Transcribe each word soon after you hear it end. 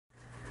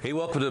Hey,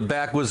 welcome to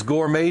Backwoods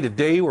Gourmet.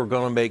 Today we're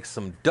going to make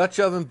some Dutch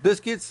oven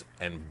biscuits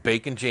and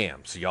bacon jam,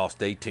 so y'all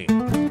stay tuned.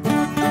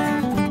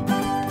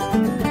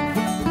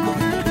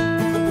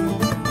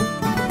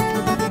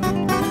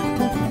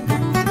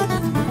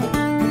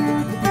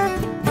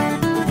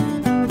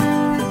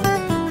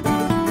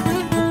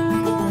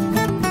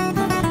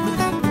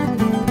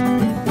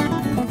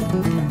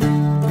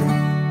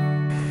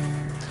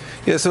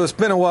 Yeah, so it's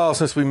been a while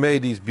since we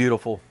made these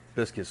beautiful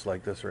biscuits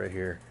like this right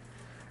here.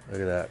 Look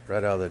at that,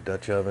 right out of the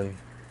Dutch oven,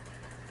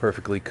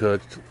 perfectly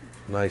cooked,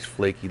 nice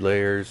flaky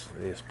layers.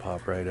 They just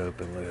pop right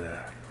open. Look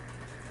at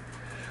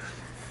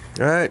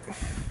that. All right,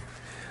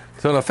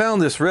 so I found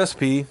this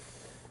recipe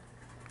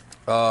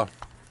for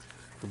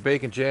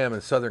bacon jam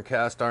in Southern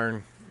Cast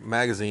Iron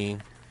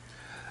magazine.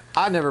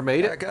 I never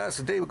made it. All right, guys,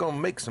 today we're gonna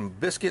make some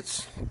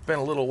biscuits. It's been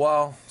a little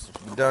while since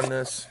we've done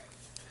this.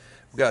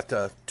 We got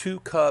 2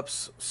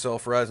 cups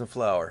self-rising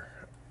flour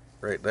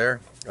right there.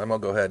 I'm gonna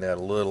go ahead and add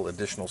a little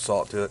additional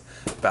salt to it,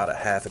 about a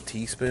half a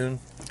teaspoon.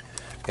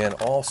 And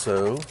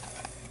also,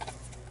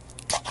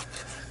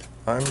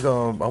 I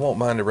want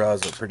mine to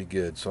rise up pretty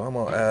good, so I'm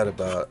gonna add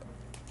about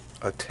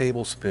a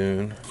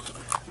tablespoon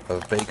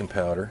of baking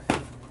powder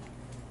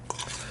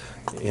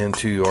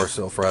into our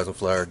self-rising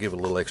flour. Give it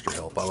a little extra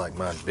help. I like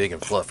mine big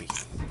and fluffy.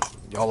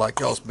 Y'all like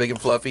y'all's big and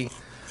fluffy?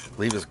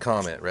 Leave us a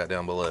comment right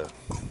down below.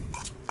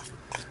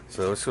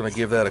 So it's going to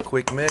give that a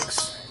quick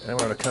mix. And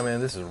we're going to come in.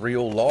 This is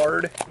real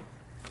lard.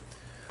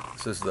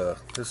 This is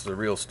the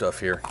real stuff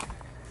here.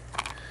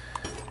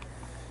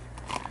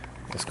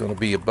 It's going to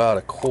be about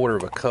a quarter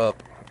of a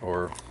cup,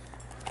 or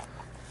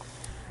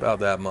about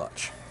that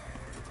much.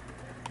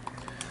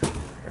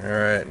 All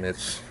right, and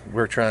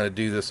we're trying to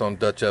do this on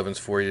Dutch ovens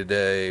for you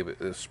today, but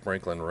it's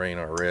sprinkling rain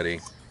already.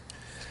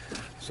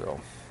 So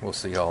we'll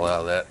see how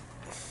loud that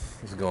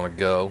is going to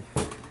go.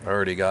 I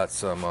already got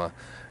some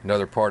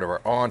another part of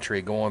our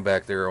entree going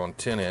back there on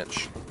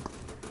 10-inch.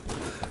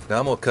 Now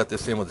I'm going to cut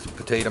this in with a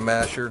potato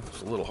masher.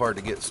 It's a little hard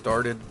to get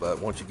started,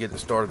 but once you get it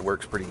started, it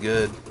works pretty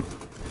good.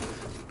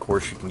 Of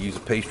course, you can use a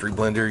pastry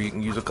blender. You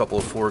can use a couple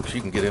of forks.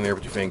 You can get in there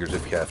with your fingers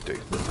if you have to.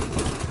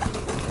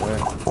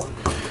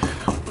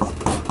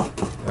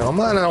 Now,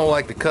 I don't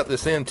like to cut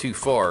this in too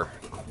far.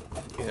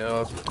 You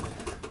know,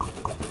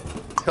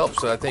 it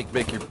helps, I think,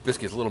 make your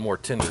biscuits a little more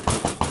tender.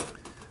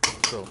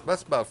 So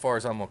that's about as far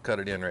as I'm going to cut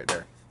it in right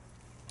there.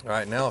 All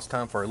right, now it's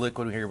time for our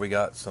liquid. Here we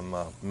got some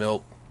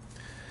milk.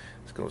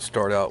 It's going to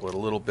start out with a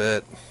little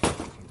bit.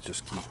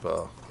 Just keep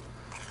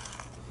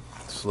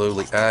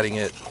slowly adding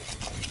it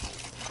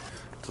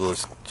until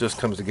it just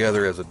comes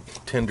together as a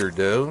tender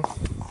dough.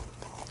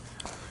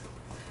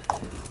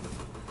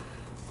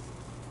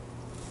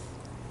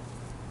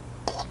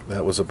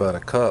 That was about a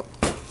cup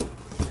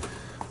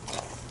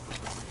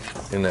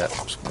in that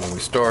when we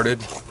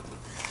started.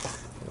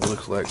 It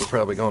looks like we're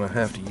probably going to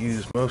have to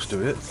use most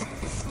of it.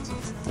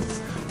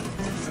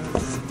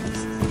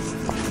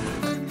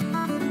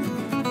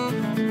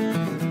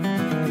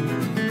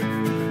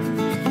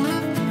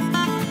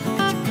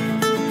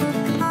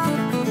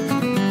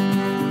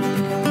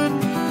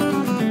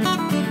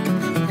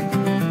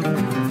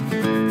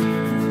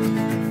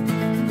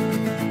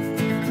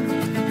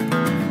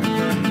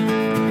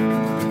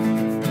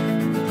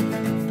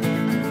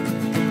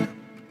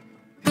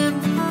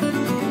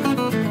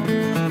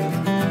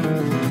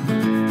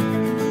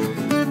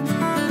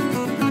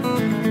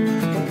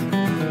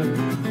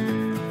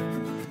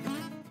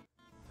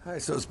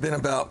 So it's been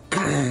about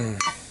 10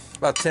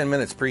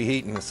 minutes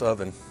preheating this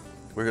oven.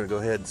 We're going to go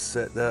ahead and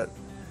set that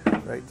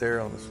right there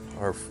on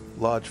our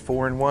Lodge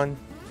 4-in-1.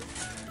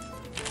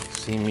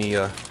 See me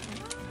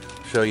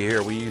show you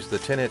here. We use the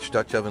 10-inch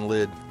Dutch oven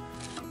lid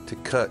to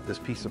cut this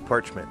piece of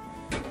parchment.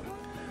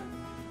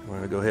 We're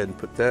going to go ahead and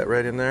put that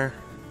right in there.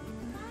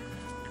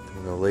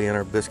 We're going to lay in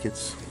our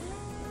biscuits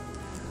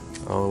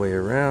all the way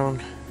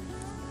around.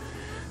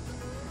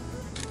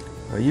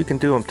 Now you can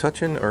do them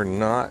touching or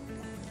not.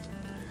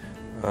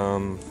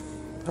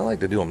 I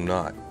like to do them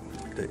not,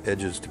 the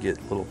edges to get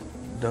a little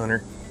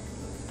dunner.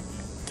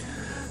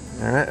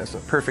 Alright, that's a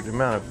perfect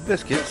amount of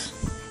biscuits.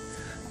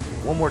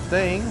 One more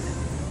thing.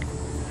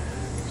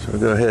 So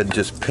we'll go ahead and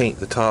just paint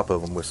the top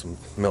of them with some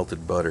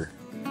melted butter.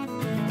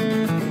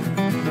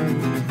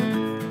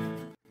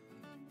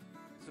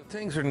 So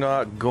things are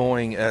not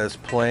going as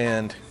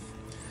planned.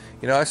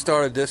 You know, I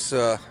started this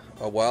a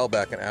while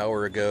back, an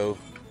hour ago,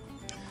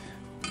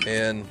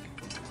 and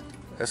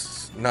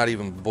that's not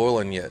even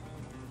boiling yet.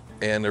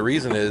 And the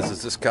reason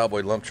is this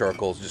cowboy lump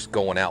charcoal is just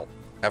going out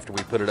after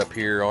we put it up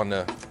here on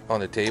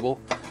the table.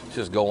 It's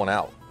just going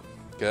out.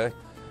 Okay,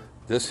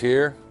 this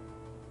here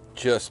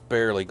just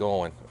barely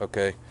going.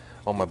 Okay,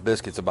 on my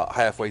biscuits about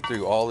halfway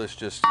through. All this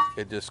just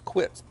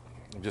quits.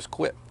 It just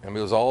quit. I mean,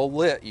 it was all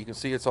lit. You can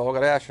see it's all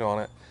got ash on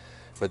it,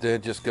 but then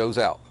it just goes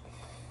out.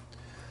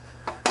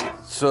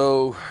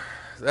 So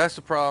that's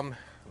the problem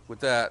with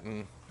that,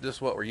 and this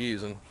is what we're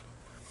using.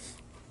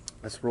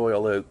 That's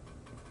Royal Oak.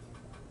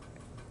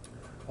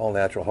 All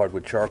natural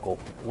hardwood charcoal.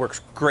 Works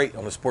great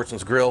on the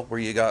sportsman's grill where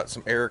you got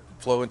some air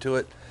flow into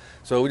it.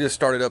 So we just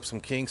started up some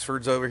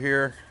Kingsfords over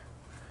here.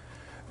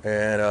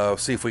 and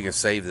see if we can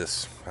save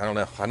this. I don't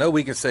know. I know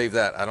we can save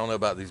that. I don't know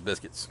about these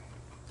biscuits.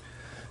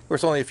 Of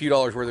course, only a few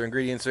dollars worth of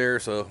ingredients there,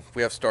 so if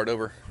we have to start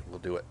over, we'll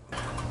do it.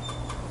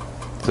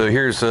 So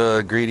here's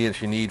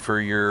ingredients you need for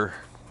your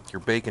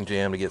bacon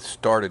jam to get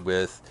started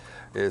with.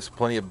 Is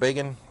plenty of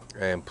bacon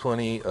and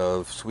plenty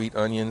of sweet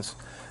onions,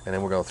 and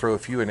then we're going to throw a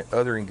few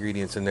other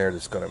ingredients in there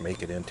that's going to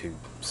make it into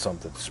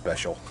something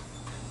special.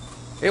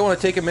 Hey, I want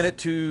to take a minute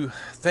to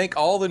thank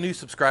all the new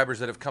subscribers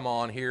that have come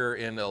on here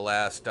in the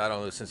last, I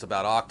don't know, since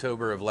about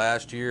October of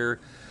last year.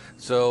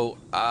 So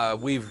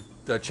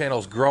the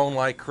channel's grown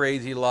like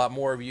crazy, a lot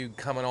more of you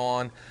coming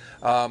on.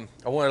 I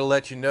wanted to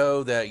let you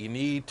know that you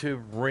need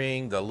to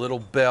ring the little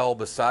bell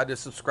beside the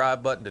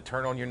subscribe button to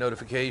turn on your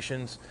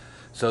notifications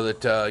so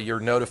that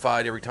you're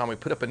notified every time we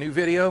put up a new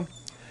video.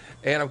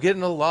 And I'm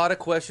getting a lot of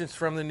questions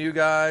from the new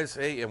guys.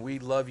 Hey, and we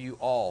love you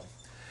all,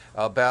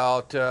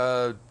 about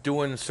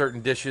doing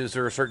certain dishes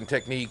or certain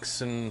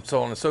techniques and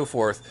so on and so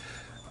forth.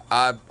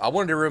 I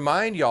wanted to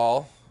remind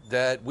y'all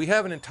that we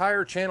have an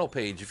entire channel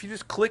page. If you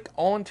just click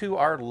onto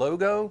our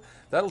logo,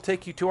 that'll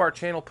take you to our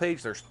channel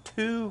page. There's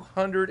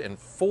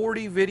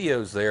 240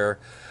 videos there,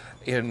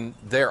 and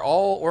they're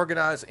all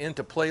organized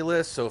into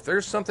playlists. So if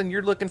there's something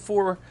you're looking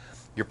for,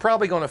 you're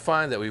probably going to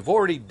find that we've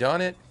already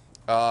done it.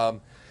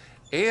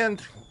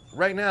 And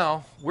right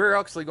now, we're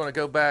actually going to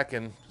go back,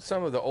 and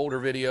some of the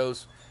older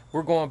videos,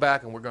 we're going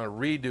back and we're going to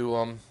redo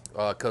them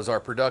because our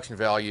production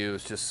value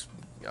is just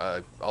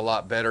a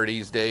lot better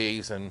these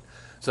days. And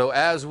so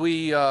as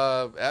we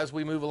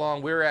move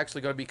along, we're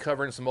actually going to be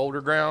covering some older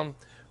ground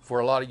for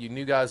a lot of you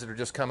new guys that are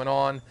just coming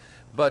on.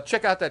 But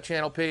check out that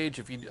channel page.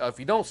 If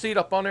you don't see it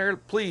up on there,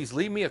 please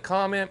leave me a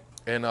comment,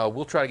 and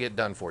we'll try to get it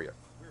done for you.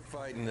 We're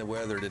fighting the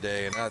weather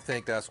today, and I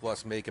think that's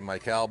what's making my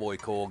cowboy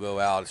coal go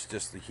out. It's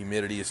just the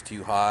humidity is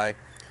too high.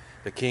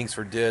 The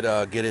Kingsford did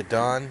get it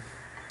done.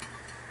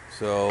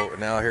 So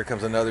now here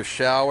comes another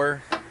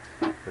shower,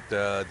 but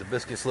the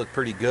biscuits look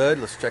pretty good.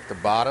 Let's check the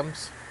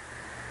bottoms.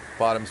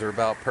 Bottoms are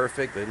about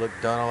perfect. They look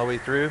done all the way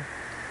through.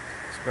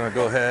 So I'm going to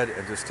go ahead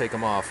and just take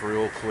them off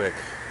real quick,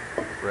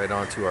 right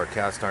onto our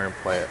cast iron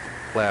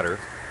platter,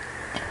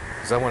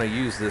 because I want to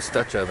use this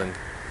Dutch oven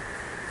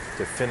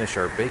to finish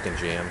our bacon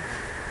jam.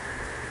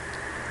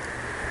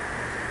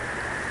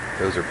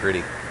 Those are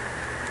pretty.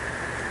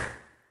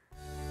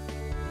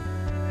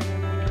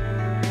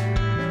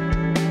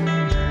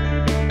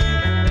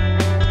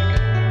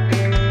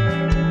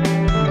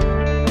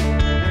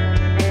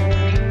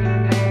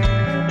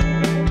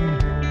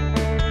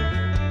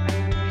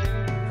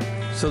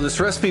 So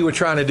this recipe we're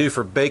trying to do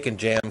for bacon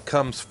jam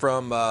comes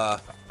from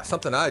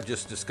something I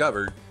just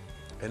discovered,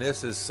 and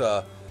this is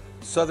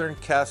Southern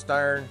Cast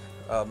Iron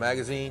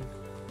magazine.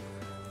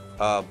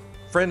 A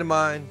friend of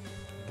mine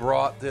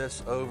brought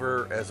this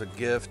over as a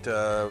gift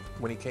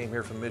when he came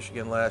here from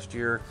Michigan last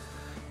year,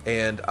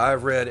 and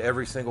I've read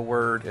every single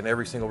word and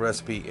every single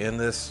recipe in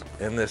this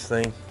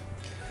thing,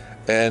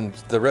 and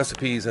the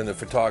recipes and the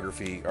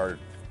photography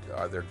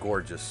they're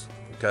gorgeous.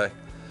 Okay.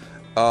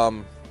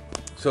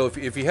 So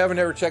if you haven't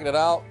ever checked it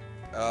out,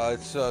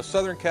 it's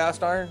Southern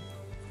Cast Iron.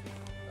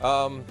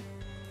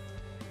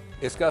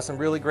 It's got some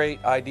really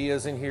great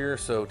ideas in here.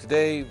 So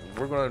today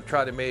we're going to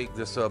try to make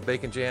this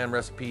bacon jam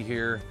recipe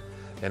here,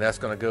 and that's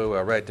going to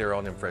go right there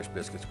on them fresh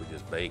biscuits we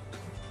just baked.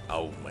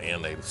 Oh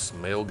man, they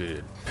smell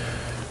good.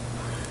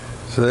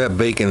 So that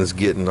bacon's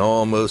getting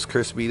almost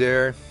crispy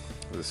there.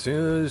 As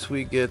soon as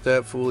we get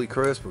that fully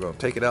crisp, we're going to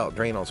take it out,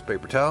 drain on some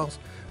paper towels.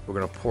 We're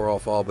going to pour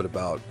off all but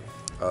about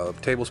a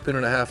tablespoon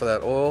and a half of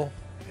that oil.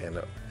 And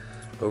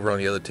over on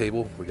the other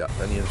table, we got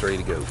onions ready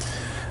to go.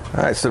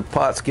 All right, so the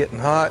pot's getting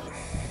hot.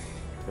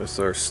 This is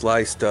our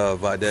sliced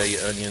Vidalia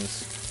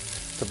onions.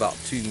 It's about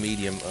 2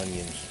 medium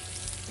onions.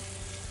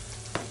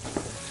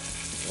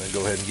 And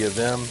go ahead and give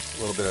them a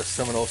little bit of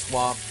Seminole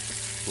swamp,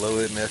 low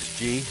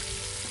MSG.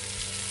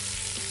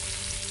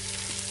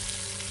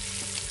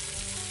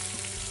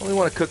 Only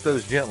want to cook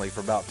those gently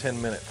for about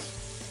 10 minutes.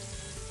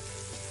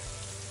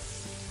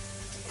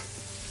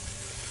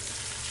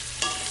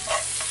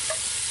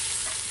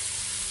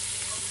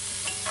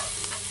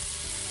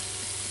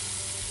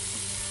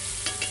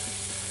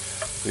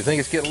 If we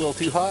think it's getting a little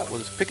too hot, we'll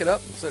just pick it up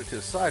and set it to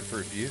the side for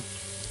a few.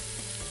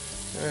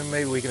 And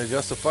maybe we can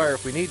adjust the fire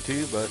if we need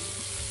to, but I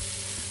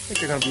think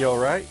they're going to be all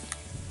right.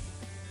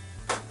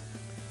 I'm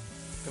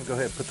going to go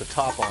ahead and put the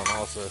top on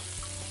also,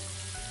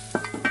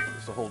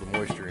 just to hold the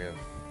moisture in.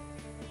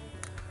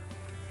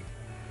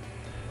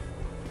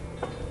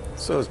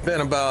 So it's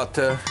been about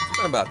 10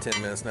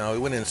 minutes now. We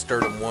went in and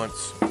stirred them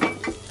once.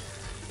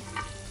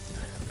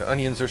 The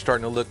onions are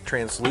starting to look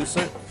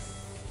translucent.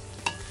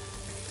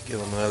 Give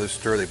them another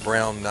stir. They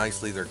brown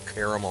nicely. They're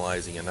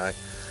caramelizing, and I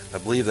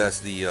believe that's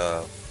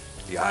the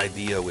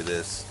idea with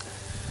this.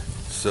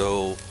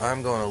 So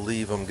I'm going to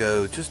leave them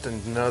go just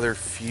another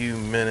few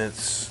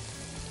minutes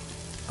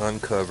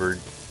uncovered,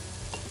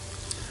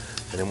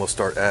 and then we'll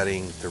start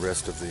adding the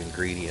rest of the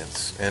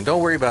ingredients. And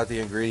don't worry about the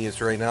ingredients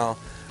right now.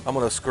 I'm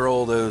going to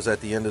scroll those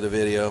at the end of the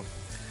video.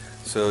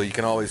 So you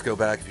can always go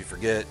back if you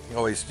forget. You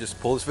always just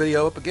pull this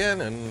video up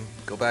again and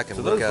go back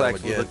and look at them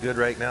again. Look good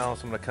right now.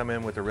 So I'm going to come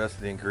in with the rest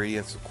of the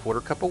ingredients. A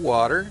 1/4 cup of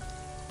water.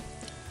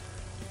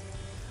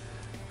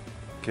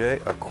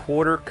 Okay, a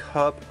 1/4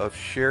 cup of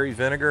sherry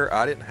vinegar.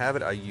 I didn't have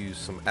it. I used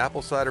some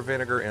apple cider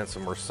vinegar and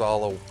some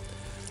Marsala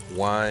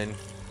wine.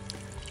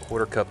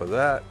 1/4 cup of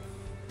that.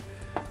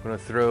 I'm going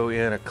to throw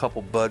in a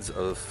couple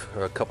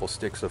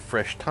sticks of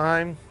fresh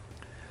thyme.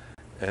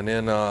 And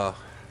then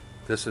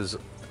this is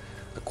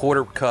a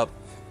 1/4 cup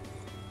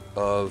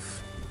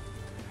of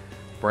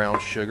brown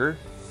sugar,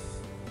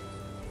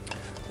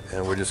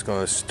 and we're just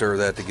going to stir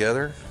that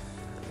together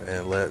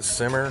and let it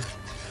simmer.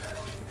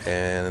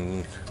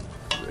 And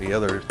the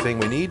other thing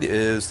we need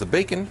is the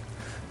bacon.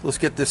 Let's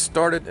get this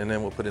started and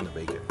then we'll put in the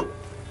bacon.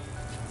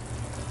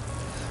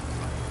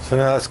 So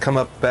now let's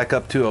come back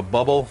up to a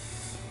bubble.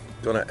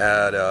 Going to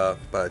add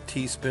about a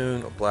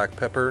teaspoon of black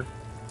pepper,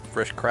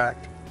 fresh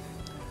cracked,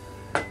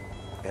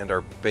 and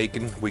our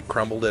bacon. We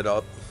crumbled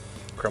up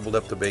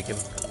the bacon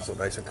so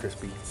nice and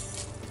crispy.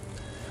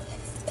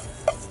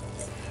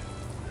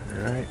 All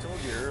right. I told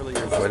you earlier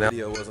the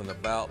video wasn't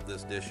about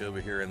this dish over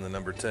here in the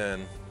number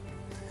 10,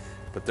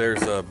 but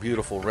there's a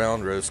beautiful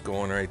round roast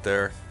going right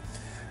there,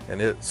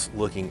 and it's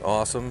looking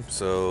awesome.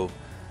 So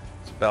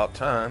it's about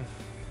time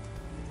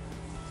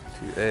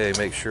to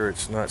make sure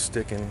it's not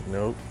sticking.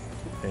 Nope.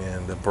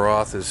 And the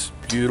broth is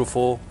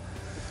beautiful.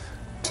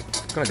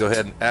 I'm gonna go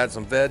ahead and add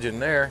some veg in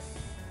there.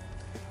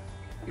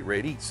 Get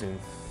ready to eat soon.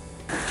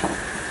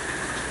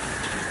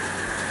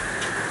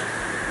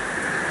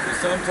 So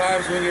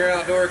sometimes when you're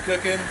outdoor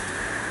cooking,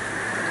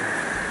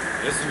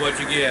 this is what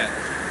you get.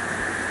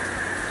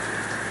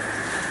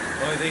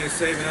 The only thing that's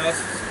saving us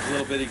is a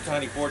little bitty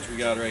tiny porch we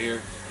got right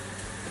here.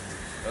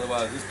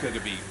 Otherwise this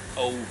could be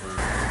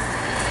over.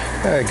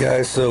 Alright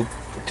guys, so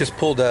just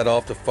pulled that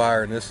off the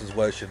fire, and this is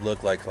what it should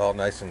look like, all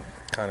nice and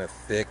kind of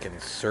thick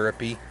and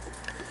syrupy.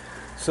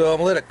 So I'm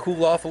gonna let it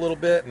cool off a little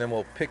bit, and then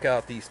we'll pick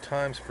out these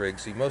thyme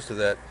sprigs. See, most of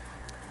that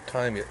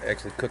thyme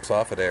actually cooks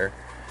off of there.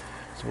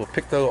 So we'll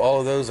pick all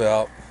of those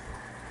out,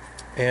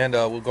 and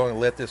we're going to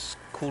let this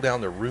cool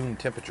down to room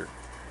temperature.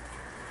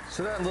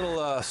 So that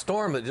little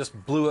storm that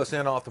just blew us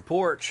in off the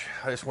porch,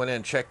 I just went in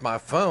and checked my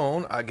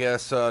phone. I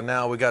guess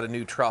now we got a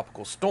new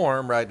tropical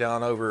storm right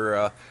down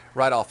over,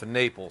 right off of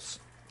Naples.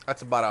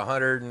 That's about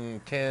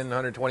 110,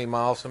 120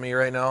 miles from me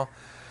right now.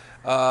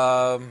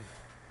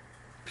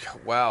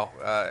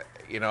 Wow,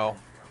 you know,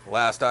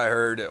 last I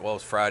heard, well, it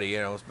was Friday, you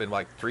know, it's been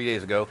like 3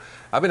 days ago.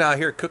 I've been out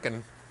here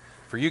cooking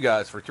for you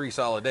guys for 3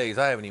 solid days.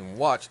 I haven't even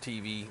watched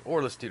TV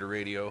or listened to the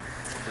radio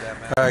for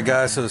that matter. All right,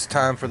 guys, so it's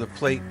time for the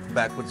plate,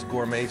 Backwoods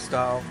Gourmet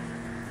style.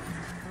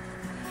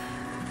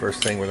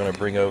 First thing we're going to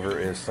bring over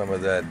is some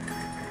of that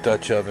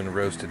Dutch oven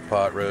roasted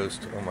pot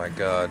roast. Oh my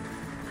God.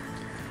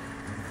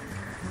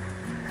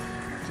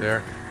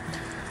 There.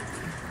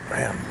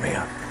 Man,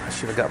 I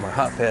should have got my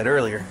hot pad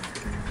earlier.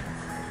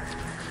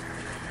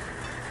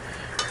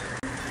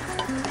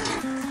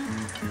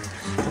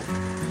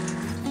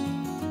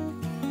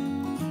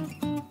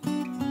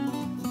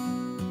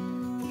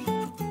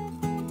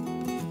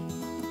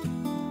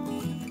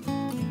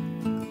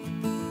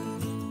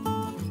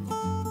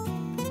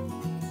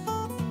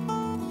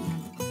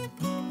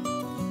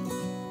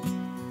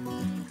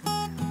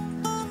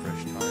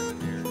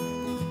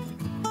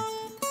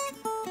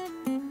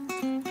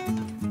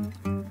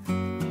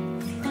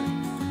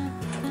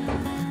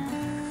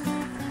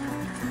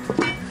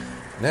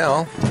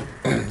 Now,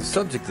 the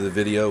subject of the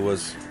video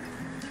was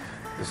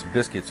this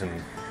biscuits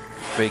and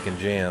bacon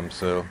jam,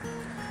 so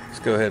let's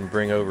go ahead and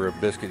bring over a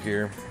biscuit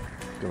here.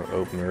 I'm going to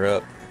open her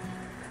up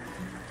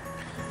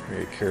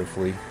very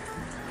carefully.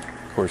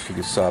 Of course, you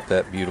can sop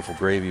that beautiful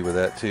gravy with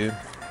that too.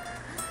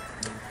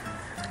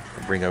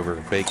 I'll bring over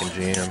a bacon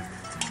jam,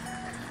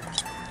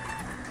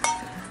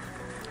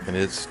 and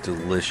it's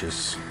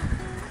delicious.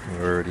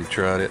 I've already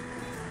tried it.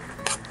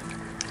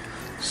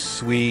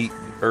 Sweet,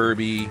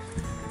 herby,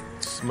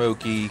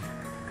 smoky.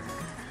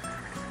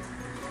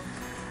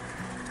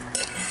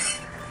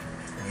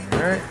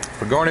 Alright,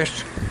 for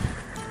garnish,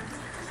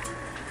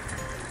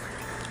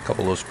 a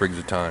couple of sprigs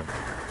of thyme.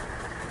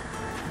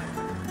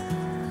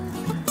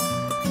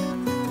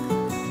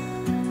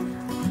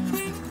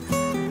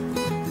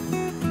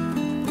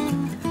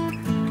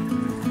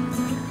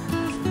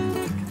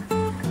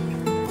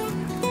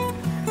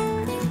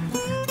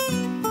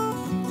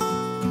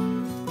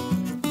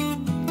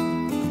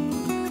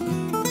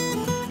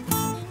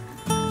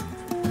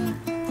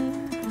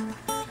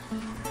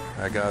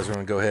 Alright guys, we're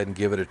going to go ahead and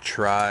give it a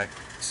try.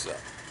 It's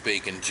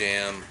bacon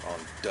jam on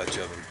Dutch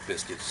oven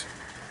biscuits.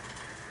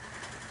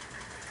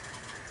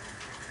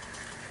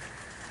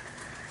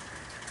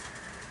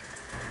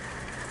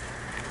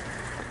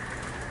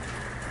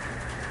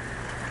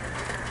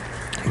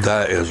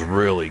 That is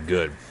really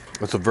good.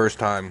 That's the first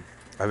time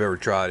I've ever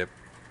tried it,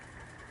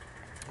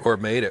 or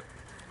made it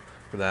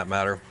for that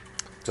matter.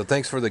 So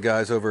thanks for the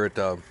guys over at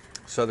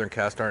Southern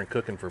Cast Iron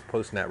Cooking for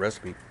posting that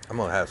recipe. I'm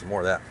going to have some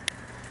more of that.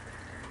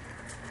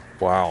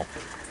 Wow.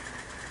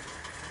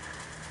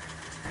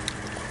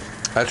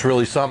 That's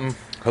really something.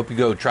 Hope you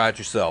go try it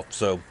yourself.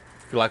 So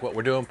if you like what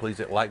we're doing, please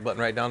hit the like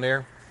button right down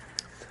there.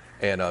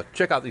 And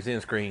check out these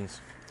end screens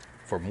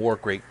for more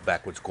great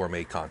Backwoods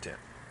Gourmet content.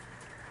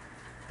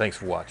 Thanks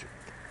for watching.